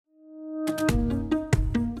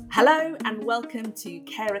Hello and welcome to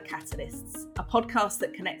Carer Catalysts, a podcast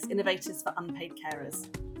that connects innovators for unpaid carers.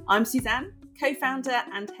 I'm Suzanne, co-founder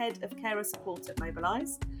and head of carer support at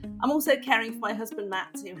Mobilise. I'm also caring for my husband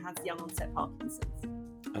Matt, who has young onset Parkinson's.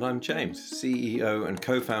 And I'm James, CEO and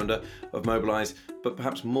co-founder of Mobilise, but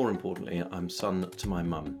perhaps more importantly, I'm son to my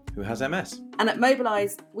mum, who has MS. And at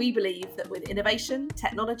Mobilise, we believe that with innovation,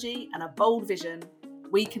 technology and a bold vision,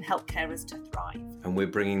 we can help carers to thrive. And we're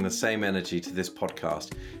bringing the same energy to this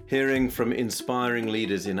podcast, hearing from inspiring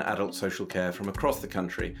leaders in adult social care from across the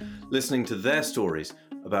country, listening to their stories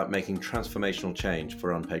about making transformational change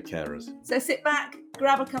for unpaid carers. So sit back,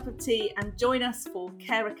 grab a cup of tea and join us for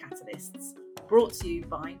Carer Catalysts, brought to you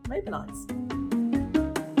by Mobilise.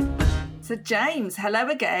 So James, hello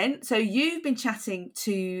again. So you've been chatting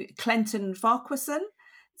to Clenton Farquharson.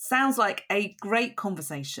 Sounds like a great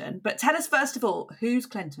conversation, but tell us first of all, who's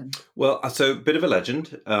Clenton? Well, so a bit of a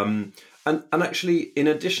legend, and actually, in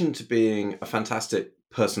addition to being a fantastic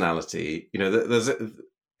personality, you know,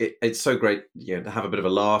 it's so great, you know, to have a bit of a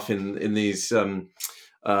laugh in these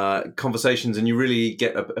conversations, and you really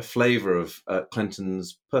get a flavour of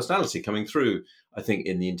Clenton's personality coming through, I think,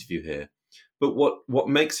 in the interview here. But what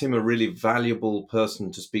makes him a really valuable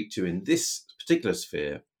person to speak to in this particular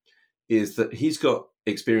sphere is that he's got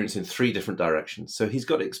experience in three different directions. So he's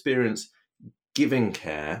got experience giving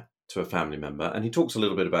care to a family member, and he talks a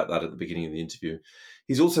little bit about that at the beginning of the interview.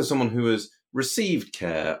 He's also someone who has received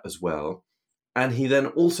care as well, and he then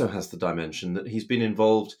also has the dimension that he's been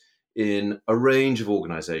involved in a range of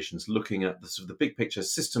organisations looking at the sort of the big picture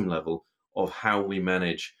system level of how we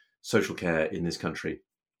manage social care in this country.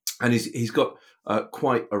 And he's got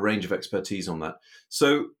quite a range of expertise on that.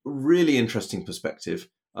 So really interesting perspective.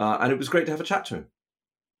 And it was great to have a chat to him.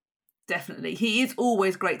 Definitely. He is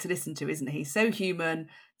always great to listen to, isn't he? So human,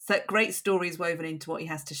 so great stories woven into what he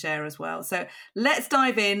has to share as well. So let's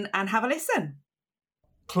dive in and have a listen.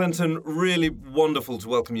 Clenton, really wonderful to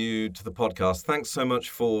welcome you to the podcast. Thanks so much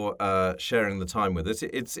for sharing the time with us.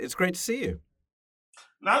 It's great to see you.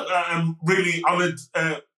 No, I'm really honoured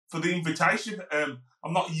for the invitation.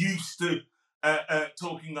 I'm not used to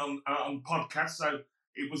talking on podcasts, so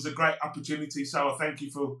it was a great opportunity. So I thank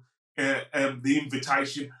you for the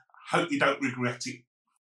invitation. Hope you don't regret it.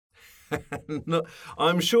 No,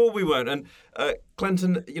 I'm sure we won't. And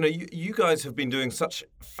Clenton, you know, you guys have been doing such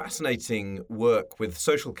fascinating work with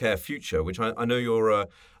Social Care Future, which I know you're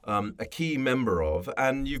a key member of,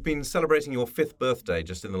 and you've been celebrating your 5th birthday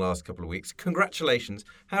just in the last couple of weeks. Congratulations.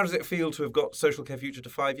 How does it feel to have got Social Care Future to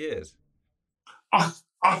 5 years? I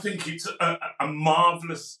think it's a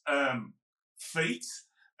marvellous feat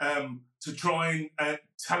to try and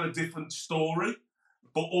tell a different story,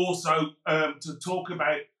 but also to talk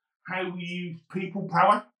about how we use people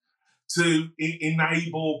power to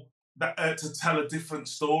enable that, to tell a different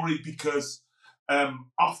story, because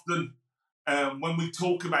often when we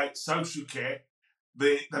talk about social care,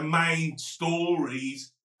 the main story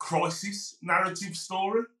is crisis narrative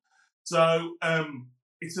story. So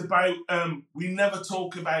it's about, we never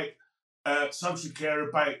talk about social care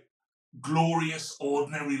about glorious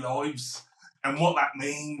ordinary lives and what that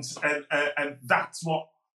means, and that's what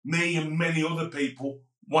me and many other people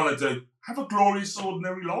want to do. Have a glorious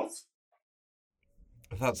ordinary life.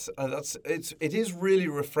 It is really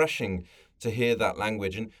refreshing to hear that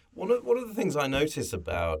language. And one of the things I notice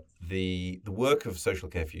about the work of Social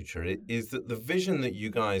Care Future is that the vision that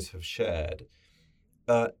you guys have shared,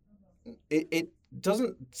 it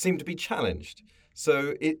doesn't seem to be challenged.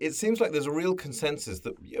 So it seems like there's a real consensus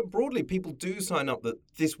that, you know, broadly people do sign up that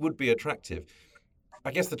this would be attractive.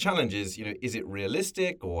 I guess the challenge is, you know, is it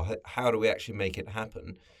realistic, or how do we actually make it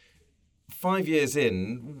happen? 5 years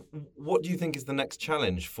in, what do you think is the next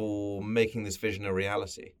challenge for making this vision a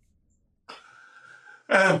reality?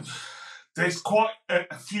 There's quite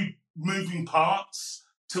a few moving parts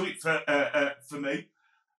to it for me.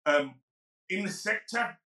 In the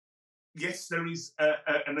sector, yes, there is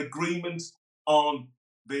an agreement on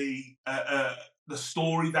the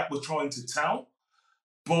story that we're trying to tell,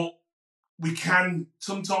 but we can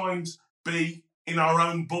sometimes be in our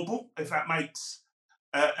own bubble, if that makes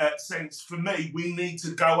sense. For me, we need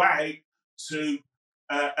to go out to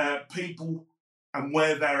people and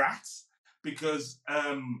where they're at, because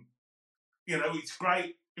you know, it's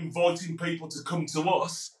great inviting people to come to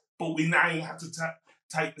us, but we now have to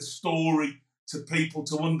take the story to people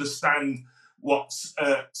to understand what's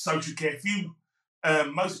social care.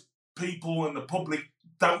 Most people and the public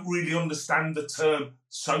don't really understand the term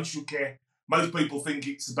social care. Most people think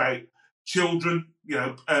it's about children, you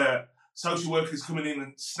know, social workers coming in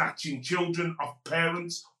and snatching children off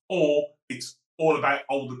parents, or it's all about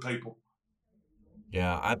older people.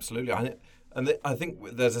 Yeah, absolutely. I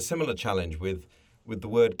think there's a similar challenge with the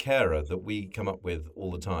word carer that we come up with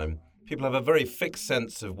all the time. People have a very fixed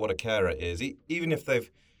sense of what a carer is, even if they've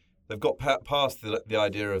got past the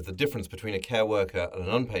idea of the difference between a care worker and an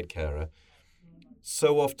unpaid carer.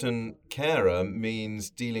 So often, carer means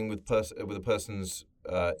dealing with with a person's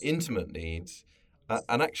intimate needs,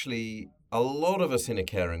 and actually, a lot of us in a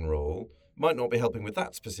caring role might not be helping with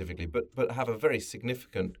that specifically, but have a very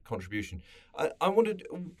significant contribution. I wondered,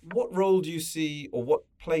 what role do you see, or what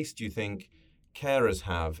place do you think carers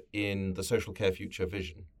have in the social care future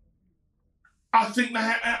vision? I think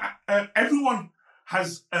that everyone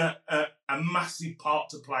has a massive part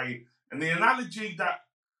to play. And the analogy that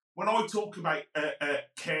when I talk about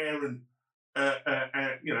care and,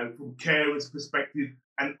 from carers' perspective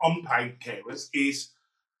and unpaid carers, is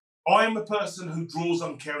I am a person who draws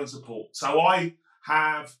on care and support. So I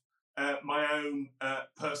have my own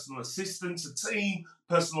personal assistants, a team,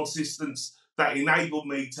 personal assistants that enable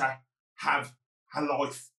me to have a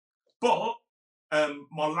life. But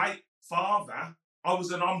my late father, I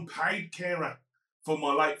was an unpaid carer for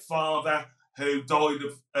my late father who died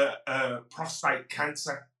of prostate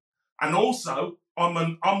cancer. And also, I'm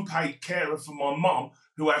an unpaid carer for my mum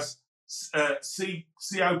who has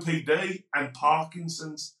COPD and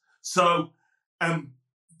Parkinson's. So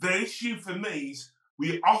the issue for me is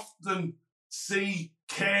we often see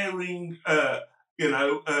caring, either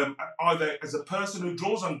as a person who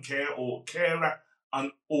draws on care or carer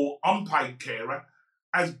or unpaid carer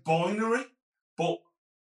as binary, but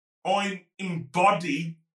I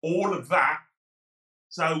embody all of that.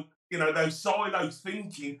 So, those silo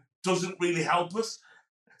thinking doesn't really help us.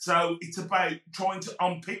 So it's about trying to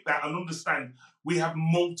unpick that and understand we have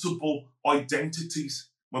multiple identities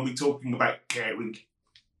when we're talking about caring.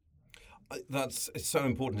 It's so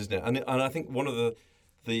important, isn't it? And I think one of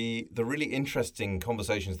the really interesting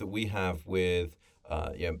conversations that we have with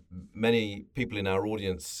many people in our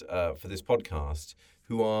audience for this podcast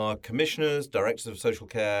who are commissioners, directors of social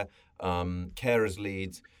care, carers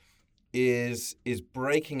leads, is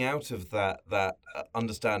breaking out of that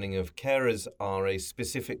understanding of carers are a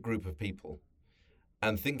specific group of people,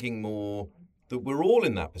 and thinking more that we're all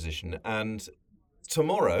in that position. And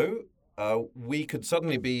tomorrow, we could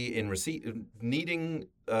suddenly be in receipt of needing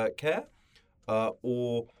care,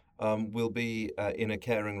 or we'll be in a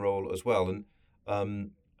caring role as well.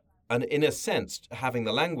 And in a sense, having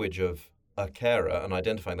the language of a carer and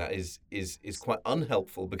identifying that is quite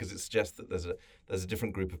unhelpful, because it suggests that there's a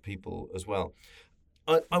different group of people as well.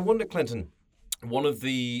 I wonder, Clenton, one of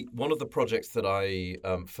the projects that I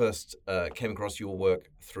first came across your work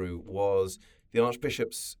through was the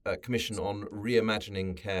Archbishop's Commission on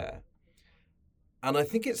Reimagining Care. And I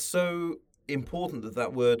think it's so important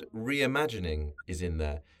that word reimagining is in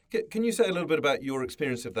there. Can you say a little bit about your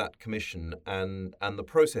experience of that commission and the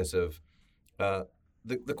process of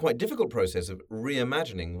the quite difficult process of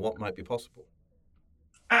reimagining what might be possible?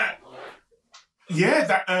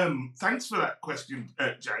 Thanks for that question,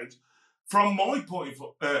 Jade. From my point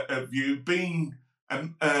of view, being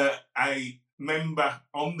a member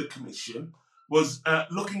on the commission was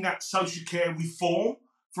looking at social care reform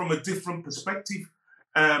from a different perspective.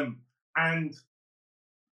 And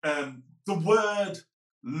the word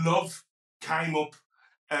love came up.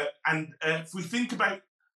 And if we think about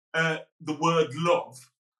the word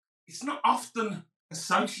love, it's not often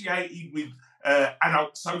associated with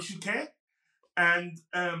adult social care. And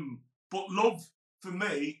but love for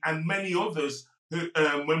me and many others who,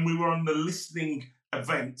 when we were on the listening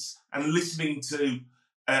events and listening to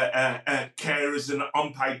carers and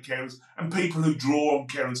unpaid carers and people who draw on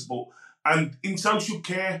care and support, and in social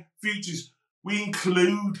care futures, we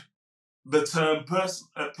include the term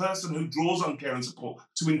person who draws on care and support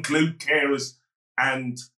to include carers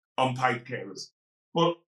and unpaid carers.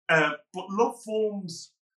 But love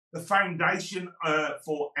forms the foundation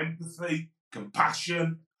for empathy,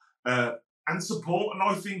 compassion, and support. And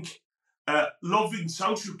I think love in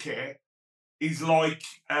social care is like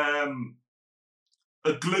a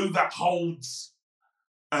glue that holds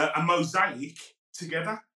a mosaic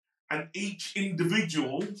together, and each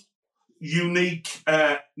individual unique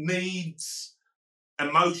needs,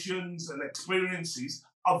 emotions, and experiences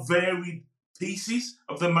are varied pieces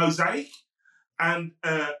of the mosaic, and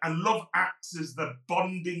love acts as the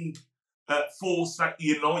bonding force that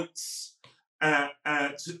unites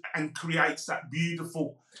and creates that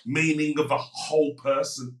beautiful meaning of a whole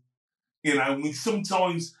person. We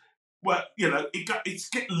sometimes, it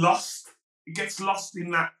gets lost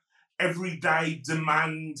in that everyday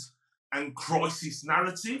demand and crisis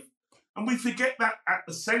narrative, and we forget that at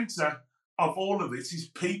the centre of all of this is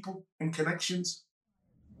people and connections.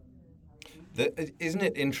 Isn't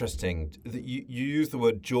it interesting that you used the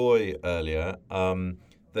word joy earlier?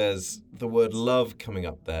 There's the word love coming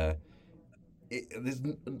up there.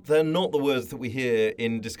 They're not the words that we hear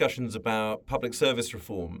in discussions about public service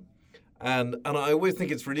reform. And I always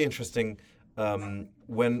think it's really interesting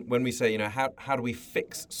when we say, how do we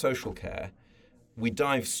fix social care? We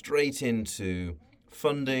dive straight into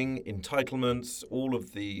funding, entitlements, all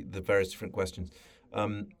of the various different questions.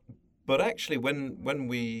 But actually, when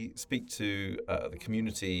we speak to the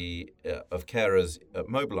community of carers at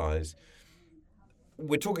Mobilise,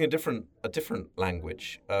 we're talking a different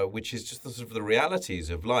language, which is just the sort of the realities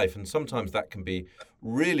of life, and sometimes that can be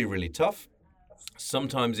really, really tough.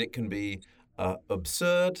 Sometimes it can be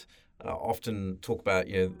absurd. Often talk about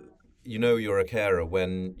you're a carer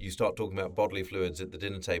when you start talking about bodily fluids at the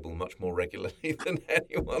dinner table much more regularly than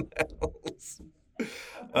anyone else.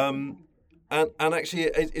 And actually,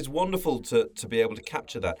 it's wonderful to be able to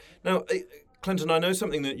capture that. Now, Clinton, I know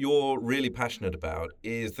something that you're really passionate about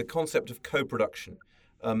is the concept of co-production.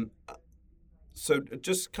 So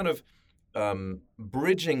just kind of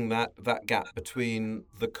bridging that gap between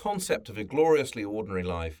the concept of a gloriously ordinary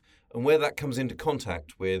life and where that comes into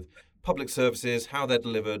contact with public services, how they're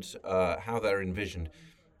delivered, how they're envisioned.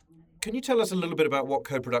 Can you tell us a little bit about what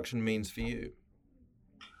co-production means for you?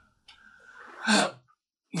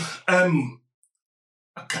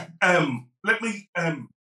 Let me.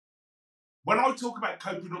 When I talk about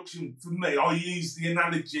co-production, for me, I use the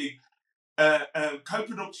analogy.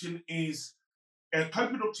 Co-production is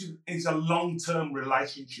a long-term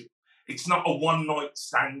relationship. It's not a one-night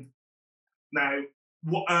stand. Now,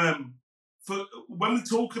 when we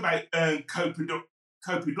talk about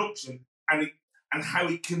co-production and how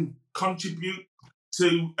it can contribute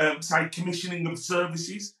to, say, commissioning of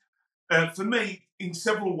services, for me, in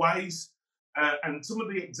several ways, and some of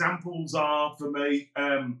the examples are, for me,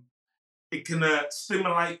 it can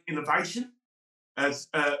stimulate innovation as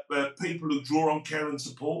people who draw on care and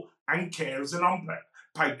support and carers and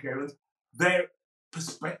unpaid carers, their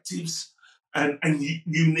perspectives and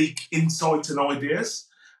unique insights and ideas,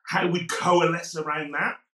 how we coalesce around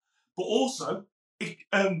that. But also,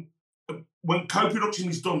 when co-production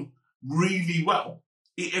is done really well,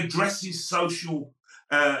 it addresses social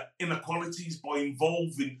inequalities by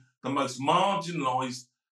involving the most marginalised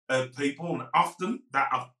people, and often that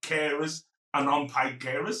are carers and unpaid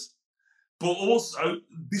carers, but also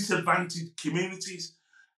disadvantaged communities.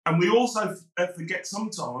 And we also forget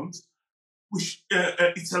sometimes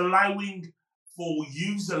it's allowing for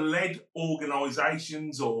user-led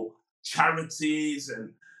organisations or charities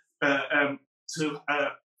and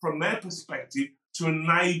from their perspective, to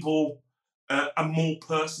enable a more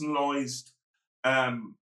personalised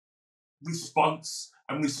response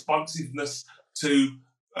and responsiveness to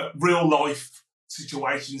real-life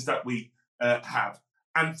situations that we have.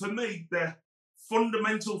 And for me, the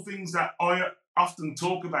fundamental things that I often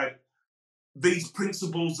talk about, these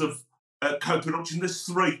principles of co-production, there's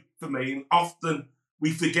three for me, and often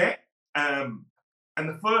we forget. And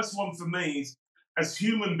the first one for me is, as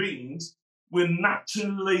human beings, we're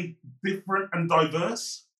naturally different and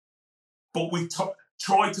diverse, but we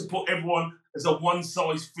try to put everyone as a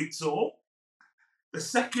one-size-fits-all. The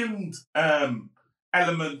second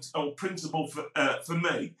element or principle for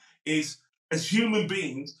me is, as human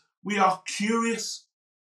beings, we are curious.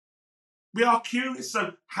 We are curious.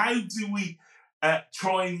 So how do we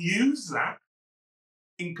try and use that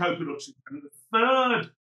in co-production? And the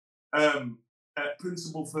third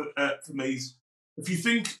principle for me is, if you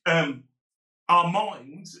think our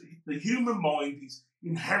minds, the human mind is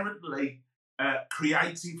inherently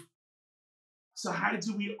creative. So how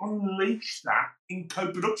do we unleash that in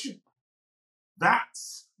co-production?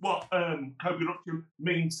 That's what co-production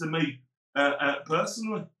means to me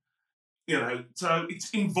personally. So it's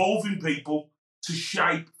involving people to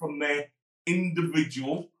shape from their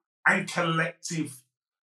individual and collective,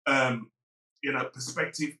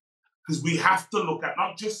 perspective, because we have to look at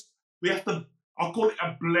I'll call it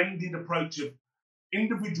a blended approach of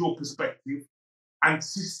individual perspective and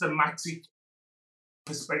systematic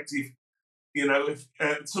perspective. If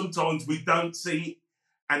sometimes we don't see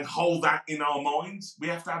and hold that in our minds, we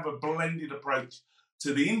have to have a blended approach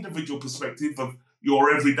to the individual perspective of your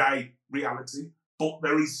everyday reality, but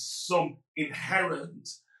there is some inherent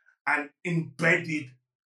and embedded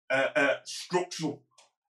structural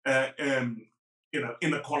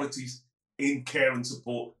inequalities in care and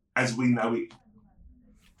support as we know it.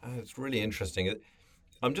 It's really interesting.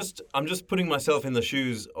 I'm just putting myself in the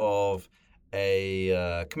shoes of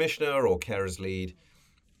a commissioner or carers lead.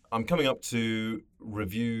 I'm coming up to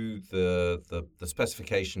review the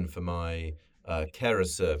specification for my carer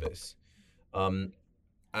service.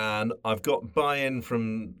 And I've got buy-in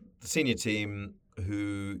from the senior team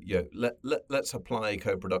who, let's apply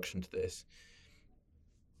co-production to this.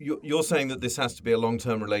 You're saying that this has to be a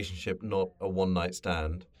long-term relationship, not a one-night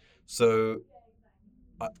stand. So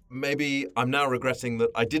maybe I'm now regretting that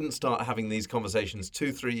I didn't start having these conversations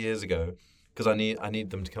 2-3 years ago, because I need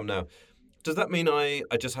them to come now. Does that mean I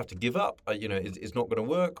just have to give up? It's not going to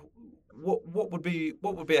work. What would be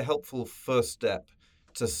a helpful first step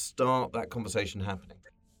to start that conversation happening?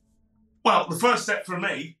 Well, the first step for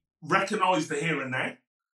me, recognise the here and now.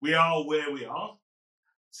 We are where we are,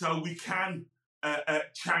 so we can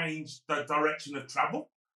change the direction of travel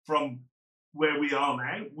from where we are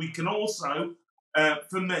now. We can also,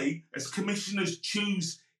 for me, as commissioners,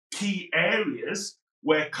 choose key areas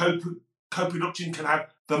where co-production can have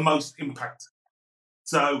the most impact.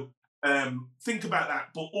 So think about that,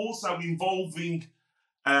 but also involving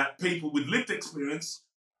people with lived experience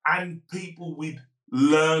and people with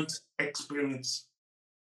learned experience.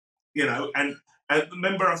 And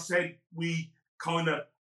remember I said we kind of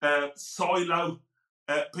silo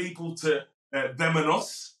people to them and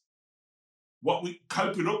us. What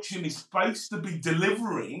co-production is supposed to be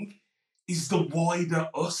delivering is the wider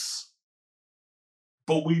us.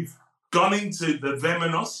 But we've gone into the them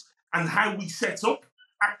and us and how we set up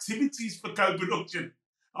activities for co-production.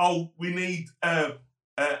 Oh, we need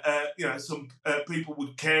some people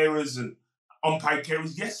with carers and unpaid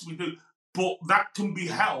carers. Yes, we do. But that can be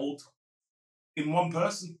held in one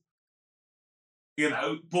person.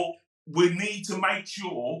 But we need to make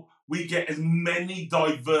sure we get as many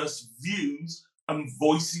diverse views and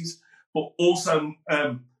voices, but also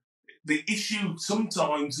the issue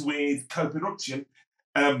sometimes with co-production,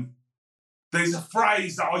 there's a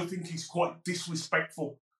phrase that I think is quite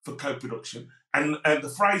disrespectful for co-production, and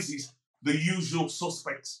the phrase is the usual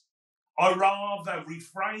suspects. I rather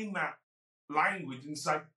reframe that language and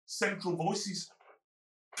say central voices,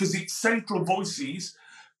 because it's central voices,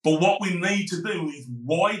 but what we need to do is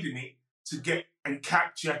widen it to get and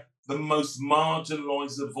capture the most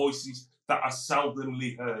marginalised voices that are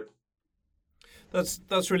seldomly heard.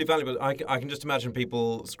 That's really valuable. I can just imagine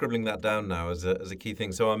people scribbling that down now as a key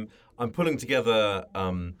thing. So I'm pulling together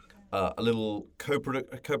a little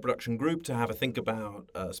co-production group to have a think about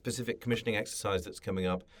a specific commissioning exercise that's coming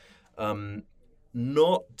up.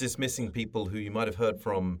 Not dismissing people who you might have heard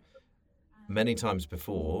from many times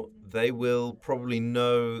before. They will probably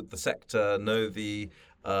know the sector, know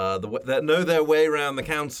know their way around the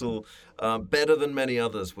council better than many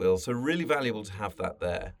others will. So really valuable to have that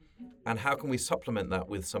there. And how can we supplement that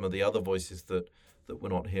with some of the other voices that we're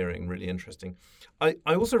not hearing? Really interesting. I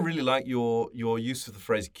also really like your use of the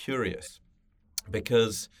phrase curious,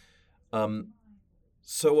 because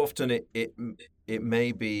so often it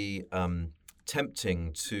may be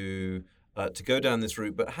tempting to go down this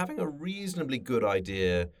route, but having a reasonably good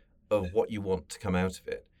idea of what you want to come out of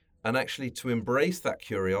it, and actually to embrace that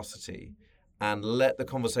curiosity and let the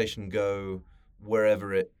conversation go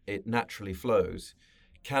wherever it naturally flows,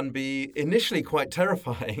 can be initially quite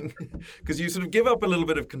terrifying because you sort of give up a little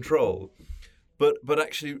bit of control, but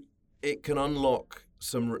actually it can unlock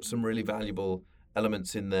some really valuable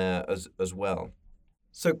elements in there as well.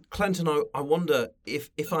 So Clenton, I wonder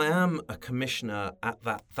if I am a commissioner at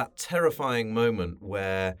that terrifying moment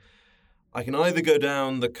where I can either go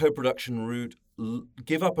down the co-production route,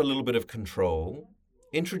 give up a little bit of control,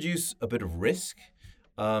 introduce a bit of risk,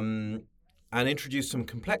 and introduce some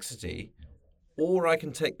complexity, or I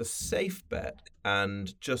can take the safe bet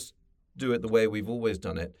and just do it the way we've always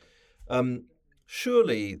done it.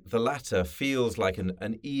 Surely the latter feels like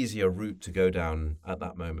an easier route to go down at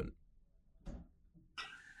that moment.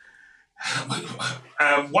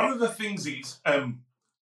 One of the things is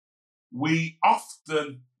we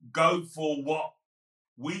often go for what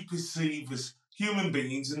we perceive as human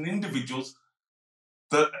beings and individuals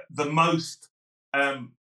the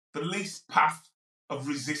least path of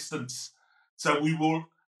resistance. So we will,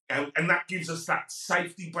 and that gives us that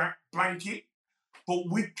safety blanket. But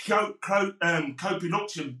with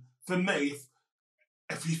co-production, for me,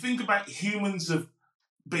 if you think about humans of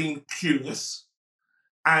being curious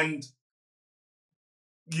and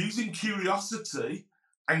using curiosity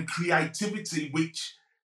and creativity, which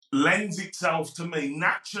lends itself to me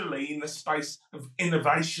naturally in the space of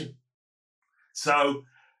innovation. So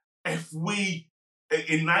if we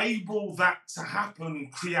enable that to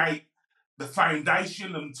happen, create the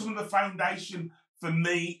foundation, and some of the foundation for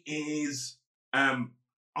me is, I'll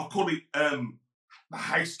call it the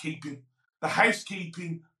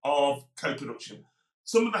housekeeping of co-production.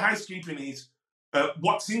 Some of the housekeeping is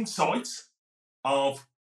what's inside of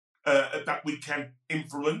that we can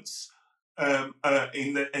influence,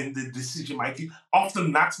 in the decision making.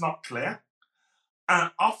 Often that's not clear.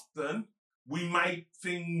 Often we make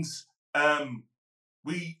things.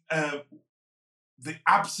 The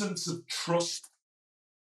absence of trust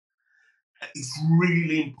is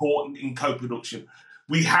really important in co-production.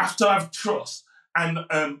 We have to have trust, and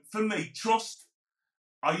for me, trust.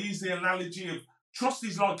 I use the analogy of trust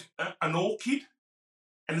is like an orchid,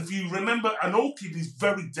 and if you remember, an orchid is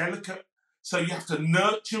very delicate, so you have to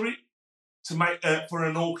nurture it to make for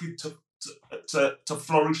an orchid to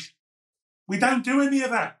flourish. We don't do any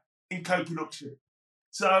of that in co-production.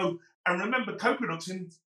 So, and remember,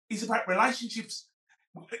 co-production is about relationships.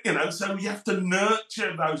 So we have to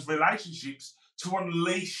nurture those relationships to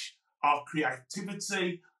unleash our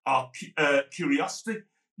creativity, our curiosity.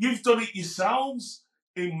 You've done it yourselves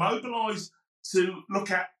in Mobilise to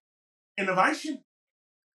look at innovation,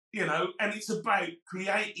 and it's about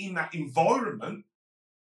creating that environment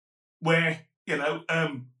where,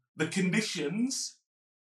 the conditions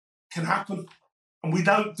can happen. And we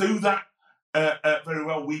don't do that very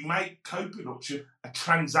well. We make co-production a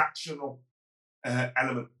transactional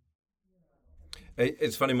element.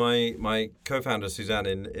 It's funny, my co-founder Suzanne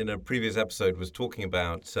in a previous episode was talking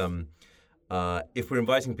about if we're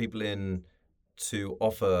inviting people in to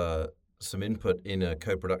offer some input in a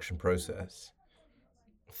co-production process,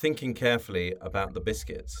 thinking carefully about the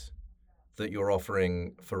biscuits that you're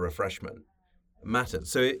offering for refreshment matters.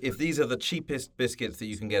 So if these are the cheapest biscuits that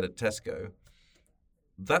you can get at Tesco,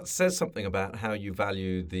 that says something about how you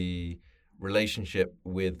value the relationship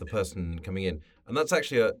with the person coming in. And that's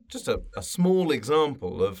actually just a small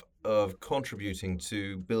example of contributing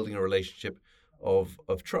to building a relationship of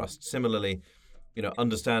trust. Similarly,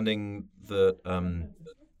 understanding that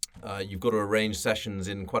you've got to arrange sessions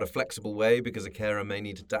in quite a flexible way because a carer may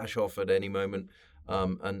need to dash off at any moment,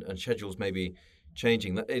 and schedules may be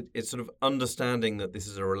changing. It's sort of understanding that this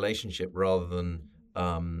is a relationship rather than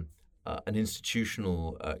an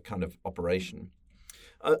institutional kind of operation.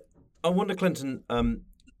 I wonder, Clinton,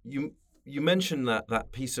 you mentioned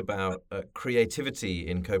that piece about creativity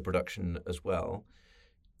in co-production as well.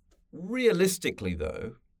 Realistically,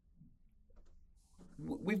 though,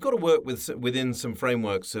 we've got to work within some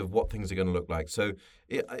frameworks of what things are going to look like. So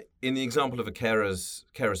in the example of a carer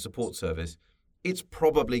support service, it's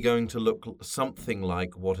probably going to look something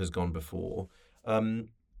like what has gone before.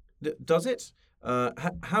 Does it?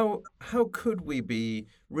 How could we be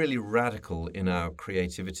really radical in our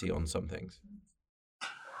creativity on some things?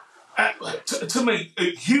 To me,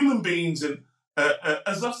 human beings and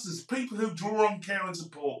as us, as people who draw on care and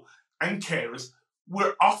support and carers,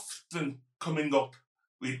 we're often coming up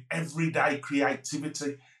with everyday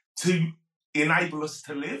creativity to enable us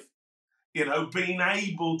to live. Being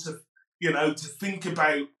able to, to think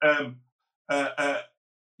about, a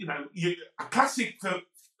classic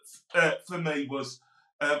for me was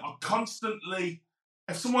I constantly,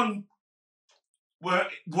 if someone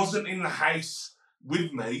wasn't in the house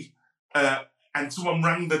with me and someone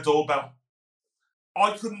rang the doorbell,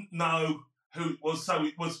 I couldn't know who it was. So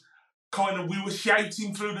it was kind of, we were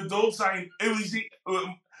shouting through the door saying, who is it?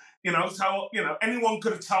 So, anyone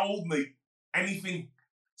could have told me anything.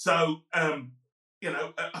 So, a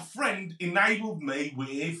friend enabled me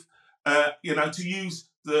with, to use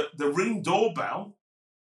the Ring doorbell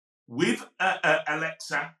with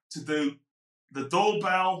Alexa to do the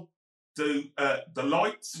doorbell, do the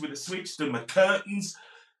lights with a switch, do my curtains.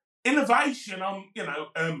 Innovation,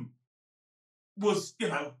 was,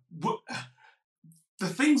 the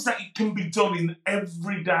things that it can be done in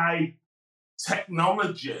everyday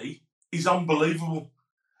technology is unbelievable.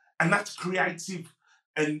 And that's creative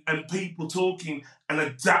and people talking and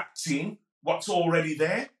adapting what's already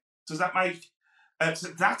there. Does that make so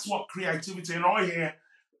that's what creativity, and I hear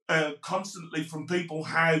constantly from people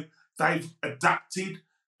how they've adapted,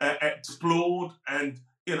 explored, and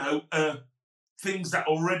things that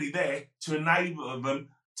are already there to enable them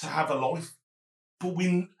to have a life. But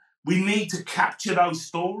we need to capture those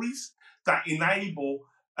stories that enable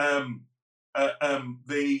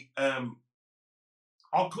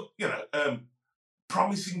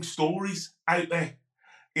promising stories out there.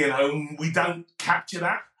 We don't capture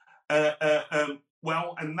that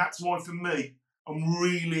well, and that's why for me, I'm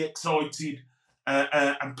really excited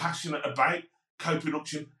and passionate about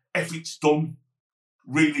co-production if it's done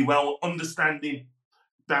really well. Understanding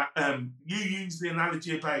that you use the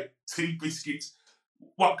analogy about tea biscuits.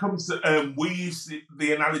 What comes to, we use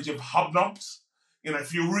the analogy of hobnobs.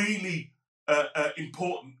 If you're really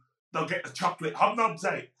important, they'll get the chocolate hobnobs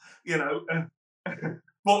out.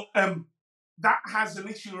 But that has an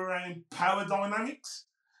issue around power dynamics,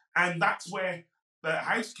 and that's where the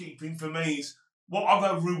housekeeping for me is, what are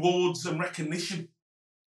the rewards and recognition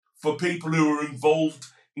for people who are involved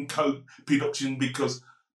in co-production? Because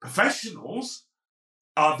professionals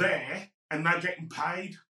are there and they're getting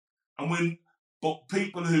paid, but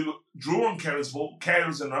people who draw on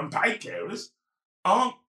carers and unpaid carers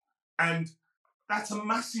aren't, and that's a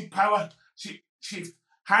massive power shift.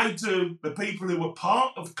 How do the people who are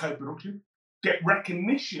part of co-production get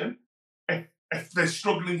recognition if they're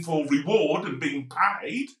struggling for reward and being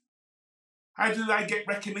paid? How do they get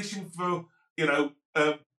recognition for,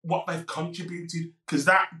 what they've contributed? Because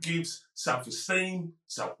that gives self-esteem,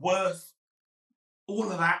 self-worth,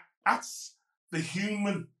 all of that. That's the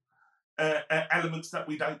human elements that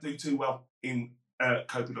we don't do too well in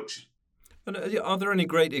co-production. And are there any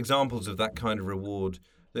great examples of that kind of reward?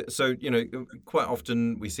 So, quite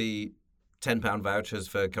often we see £10 vouchers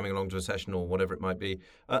for coming along to a session or whatever it might be.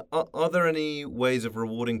 Are there any ways of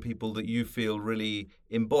rewarding people that you feel really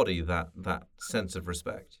embody that sense of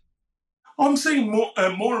respect? I'm seeing more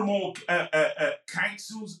and more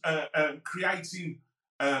councils creating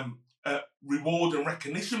reward and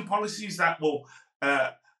recognition policies that will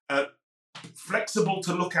flexible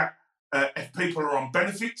to look at if people are on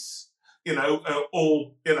benefits,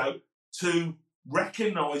 or to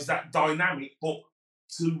recognise that dynamic, but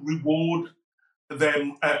to reward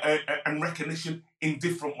them and recognition in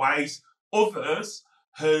different ways. Others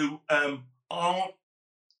who aren't,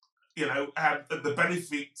 have the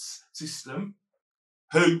benefits system,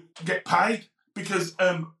 who get paid, because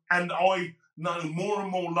and I know more and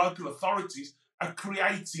more local authorities are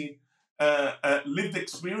creating lived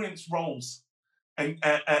experience roles and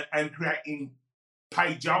creating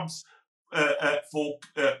paid jobs for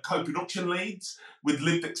co-production leads with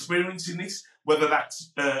lived experience in this, whether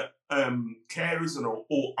that's carers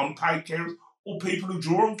or unpaid carers or people who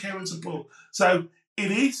draw on care and support. So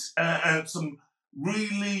it is some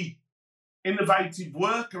really innovative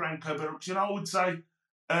work around co-production. I would say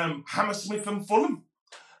Hammersmith and Fulham,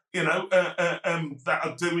 that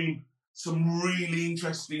are doing some really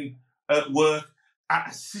interesting work at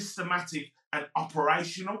a systematic and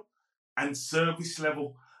operational and service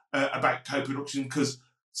level about co-production, because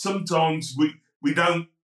sometimes we don't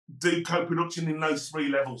do co-production in those three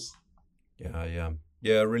levels. Yeah,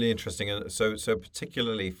 really interesting. And so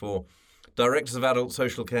particularly for directors of adult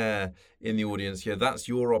social care in the audience, that's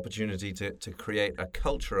your opportunity to create a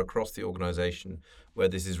culture across the organisation where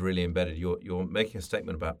this is really embedded. You're making a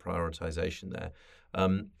statement about prioritisation there,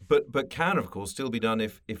 but can of course still be done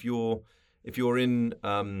if you're in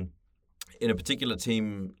a particular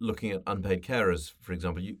team looking at unpaid carers, for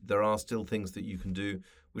example. There are still things that you can do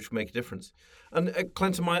which make a difference. And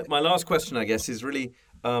Clenton, my last question, I guess, is really,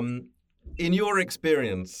 in your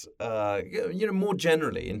experience, more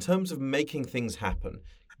generally, in terms of making things happen,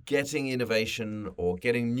 getting innovation or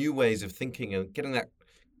getting new ways of thinking and getting that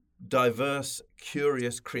diverse,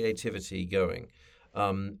 curious creativity going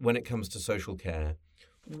when it comes to social care,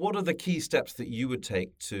 what are the key steps that you would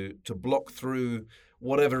take to block through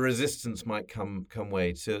whatever resistance might come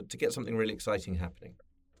way to get something really exciting happening?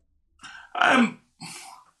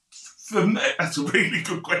 For me, that's a really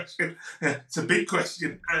good question. It's a big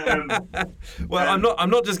question. Well, I'm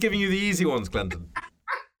not just giving you the easy ones, Clenton.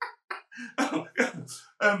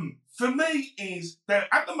 For me, is that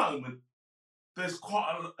at the moment there's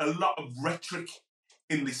quite a lot of rhetoric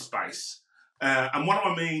in this space, and what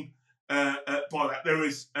I mean by that, there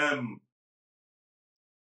is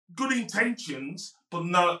good intentions, but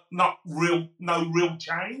no real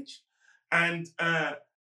change. And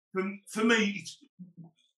for me,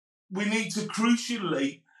 we need to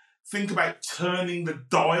crucially think about turning the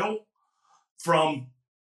dial from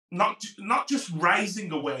not just raising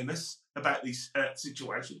awareness about this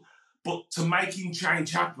situation, but to making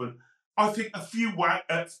change happen. I think a few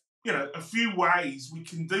ways we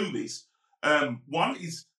can do this. One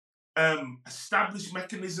is establish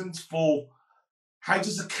mechanisms for how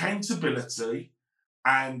does accountability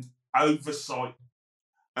and oversight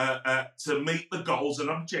to meet the goals and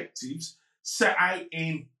objectives set out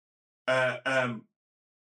in the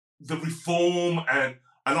reform, and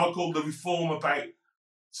I call the reform about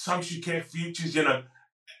social care futures.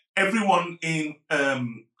 Everyone in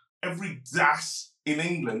every DAS in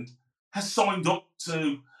England has signed up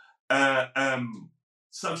to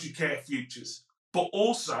social care futures, but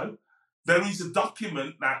also there is a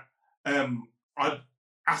document that I'd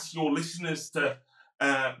ask your listeners to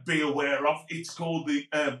be aware of. It's called the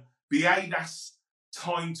ADAS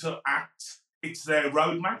Time to Act. It's their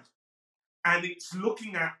roadmap, and it's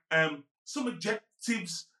looking at some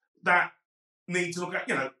objectives that need to look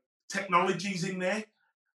at, technologies in there,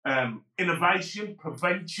 innovation,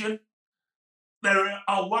 prevention, there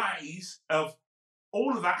are ways of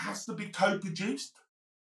all of that has to be co-produced,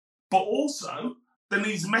 but also there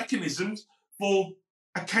needs mechanisms for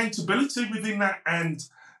accountability within that and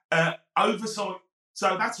oversight.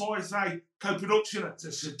 So that's why I say co-production at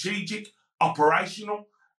a strategic, operational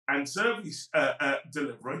and service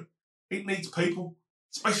delivery. It needs people,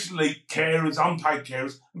 especially carers, unpaid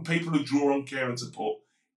carers, and people who draw on care and support,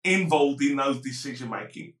 involved in those decision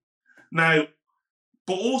making. Now,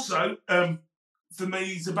 but also, for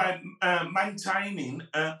me, it's about maintaining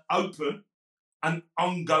open and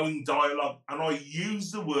ongoing dialogue. And I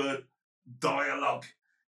use the word dialogue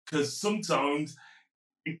because sometimes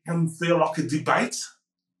it can feel like a debate.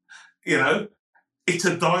 It's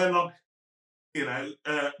a dialogue,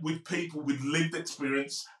 with people with lived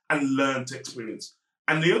experience and learned experience.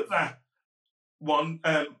 And the other one,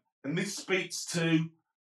 and this speaks to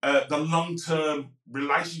the long-term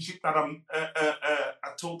relationship that I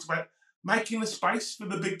talked about, making a space for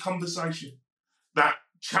the big conversation that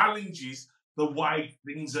challenges the way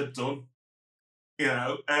things are done,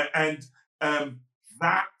 and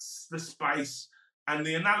that's the space. And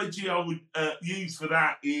the analogy I would use for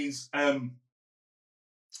that is when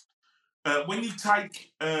you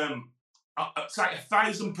take, say,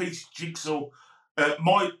 1,000-piece jigsaw.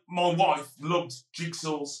 My wife loves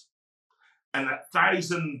jigsaws, and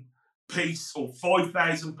 1,000-piece or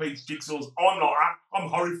 5,000-piece jigsaws, I'm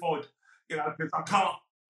horrified, because I can't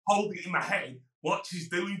hold it in my head what she's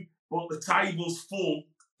doing, but the table's full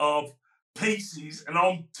of pieces, and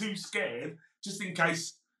I'm too scared just in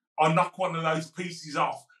case I knock one of those pieces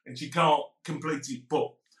off and she can't complete it.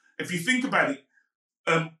 But if you think about it,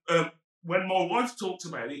 when my wife talks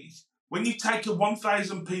about it, when you take a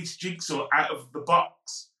 1,000-piece jigsaw out of the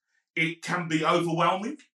box, it can be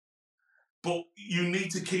overwhelming. But you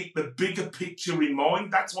need to keep the bigger picture in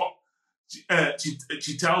mind. That's what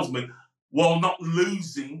she tells me, while not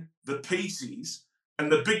losing the pieces.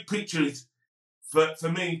 And the big picture is, for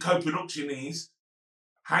me in co-production, is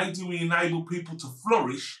how do we enable people to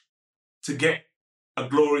flourish to get a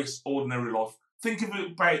glorious ordinary life? Think of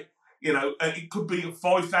it about, it could be a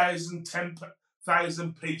 5,000,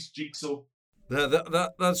 10,000-piece jigsaw.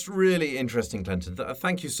 That's really interesting, Clenton.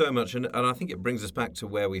 Thank you so much. And I think it brings us back to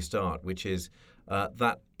where we start, which is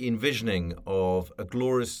that envisioning of a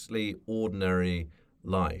gloriously ordinary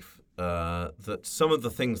life, that some of the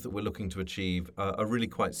things that we're looking to achieve are really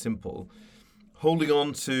quite simple. Holding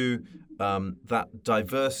on to that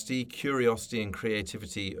diversity, curiosity and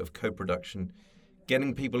creativity of co-production,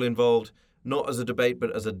 getting people involved, not as a debate,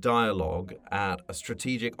 but as a dialogue at a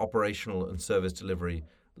strategic, operational and service delivery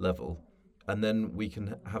level. And then we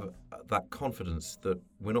can have that confidence that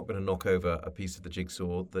we're not going to knock over a piece of the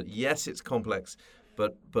jigsaw, that yes, it's complex,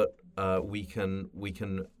 but we can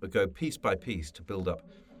go piece by piece to build up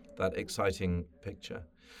that exciting picture.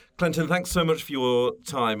 Clenton, thanks so much for your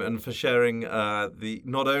time and for sharing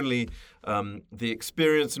not only the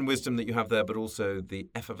experience and wisdom that you have there, but also the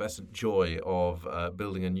effervescent joy of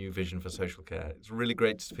building a new vision for social care. It's really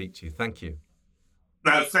great to speak to you. Thank you.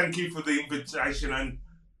 No, thank you for the invitation, and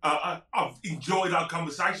I've enjoyed our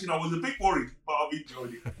conversation. I was a bit worried, but I've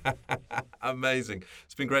enjoyed it. Amazing.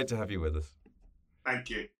 It's been great to have you with us. Thank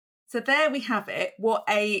you. So there we have it. What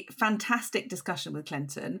a fantastic discussion with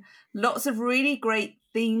Clenton. Lots of really great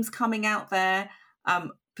themes coming out there,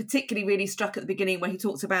 particularly really struck at the beginning where he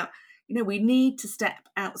talks about, we need to step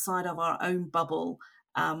outside of our own bubble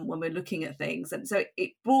when we're looking at things. And so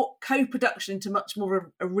it brought co-production into much more of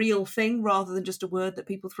a real thing rather than just a word that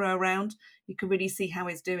people throw around. You can really see how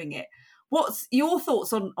he's doing it. What's your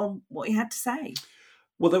thoughts on what he had to say?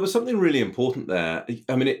 Well, there was something really important there.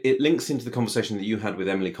 I mean, it links into the conversation that you had with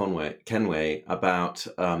Emily Kenway about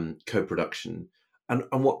co-production. And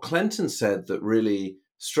what Clenton said that really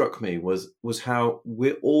struck me was how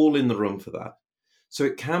we're all in the room for that. So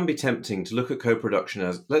it can be tempting to look at co-production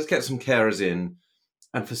as, let's get some carers in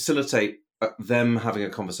and facilitate them having a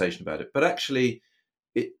conversation about it. But actually,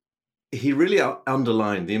 he really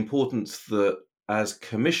underlined the importance that as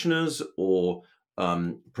commissioners or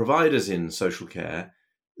providers in social care,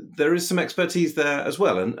 there is some expertise there as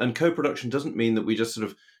well. And co-production doesn't mean that we just sort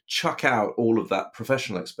of chuck out all of that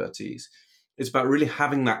professional expertise. It's about really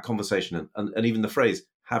having that conversation. And even the phrase,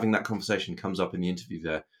 having that conversation, comes up in the interview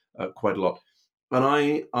there quite a lot.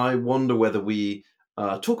 And I wonder whether we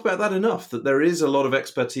talk about that enough, that there is a lot of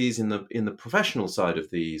expertise in the professional side of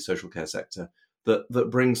the social care sector that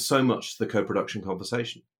brings so much to the co-production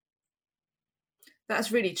conversation.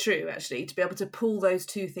 That's really true, actually, to be able to pull those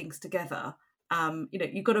two things together.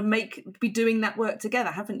 You've got to be doing that work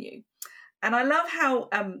together, haven't you? And I love how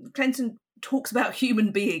Clenton talks about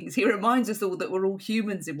human beings. He reminds us all that we're all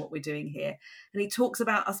humans in what we're doing here. And he talks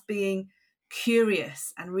about us being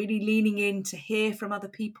curious and really leaning in to hear from other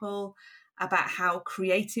people about how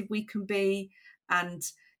creative we can be, and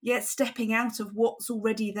yet stepping out of what's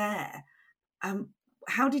already there.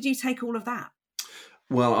 How did you take all of that?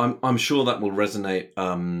 Well, I'm sure that will resonate.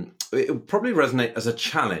 It will probably resonate as a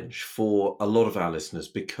challenge for a lot of our listeners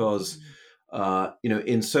because,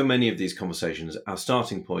 in so many of these conversations, our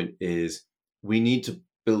starting point is we need to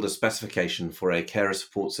build a specification for a carer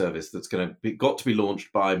support service that's got to be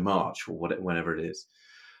launched by March or whenever it is.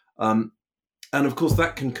 And of course,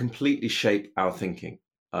 that can completely shape our thinking.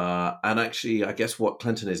 And actually, I guess what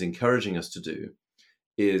Clenton is encouraging us to do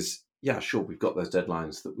is, yeah, sure, we've got those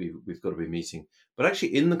deadlines that we've got to be meeting, but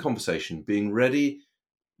actually in the conversation, being ready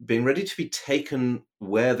to be taken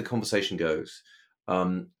where the conversation goes,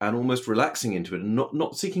 and almost relaxing into it and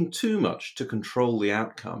not seeking too much to control the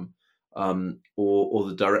outcome or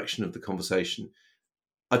the direction of the conversation.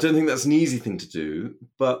 I don't think that's an easy thing to do,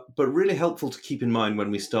 but really helpful to keep in mind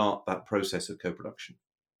when we start that process of co-production.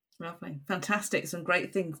 Lovely. Fantastic. Some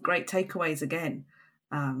great things, great takeaways again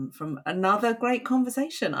from another great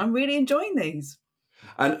conversation. I'm really enjoying these.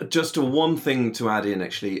 And just one thing to add in,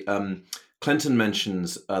 actually, Clenton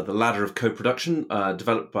mentions the ladder of co-production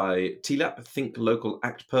developed by TLAP, Think Local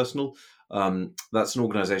Act Personal. That's an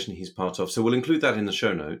organisation he's part of. So we'll include that in the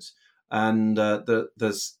show notes. And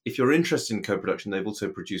if you're interested in co-production, they've also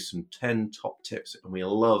produced some 10 top tips. And we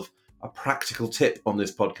love a practical tip on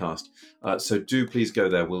this podcast. So do please go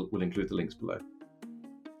there. We'll include the links below.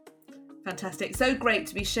 Fantastic. So great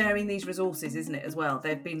to be sharing these resources, isn't it, as well?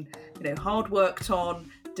 They've been, hard worked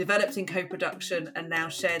on, developed in co-production, and now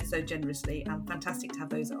shared so generously. And fantastic to have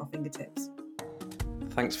those at our fingertips.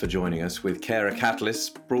 Thanks for joining us with Carer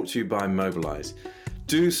Catalysts, brought to you by Mobilise.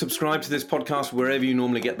 Do subscribe to this podcast wherever you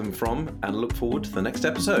normally get them from, and look forward to the next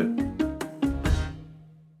episode.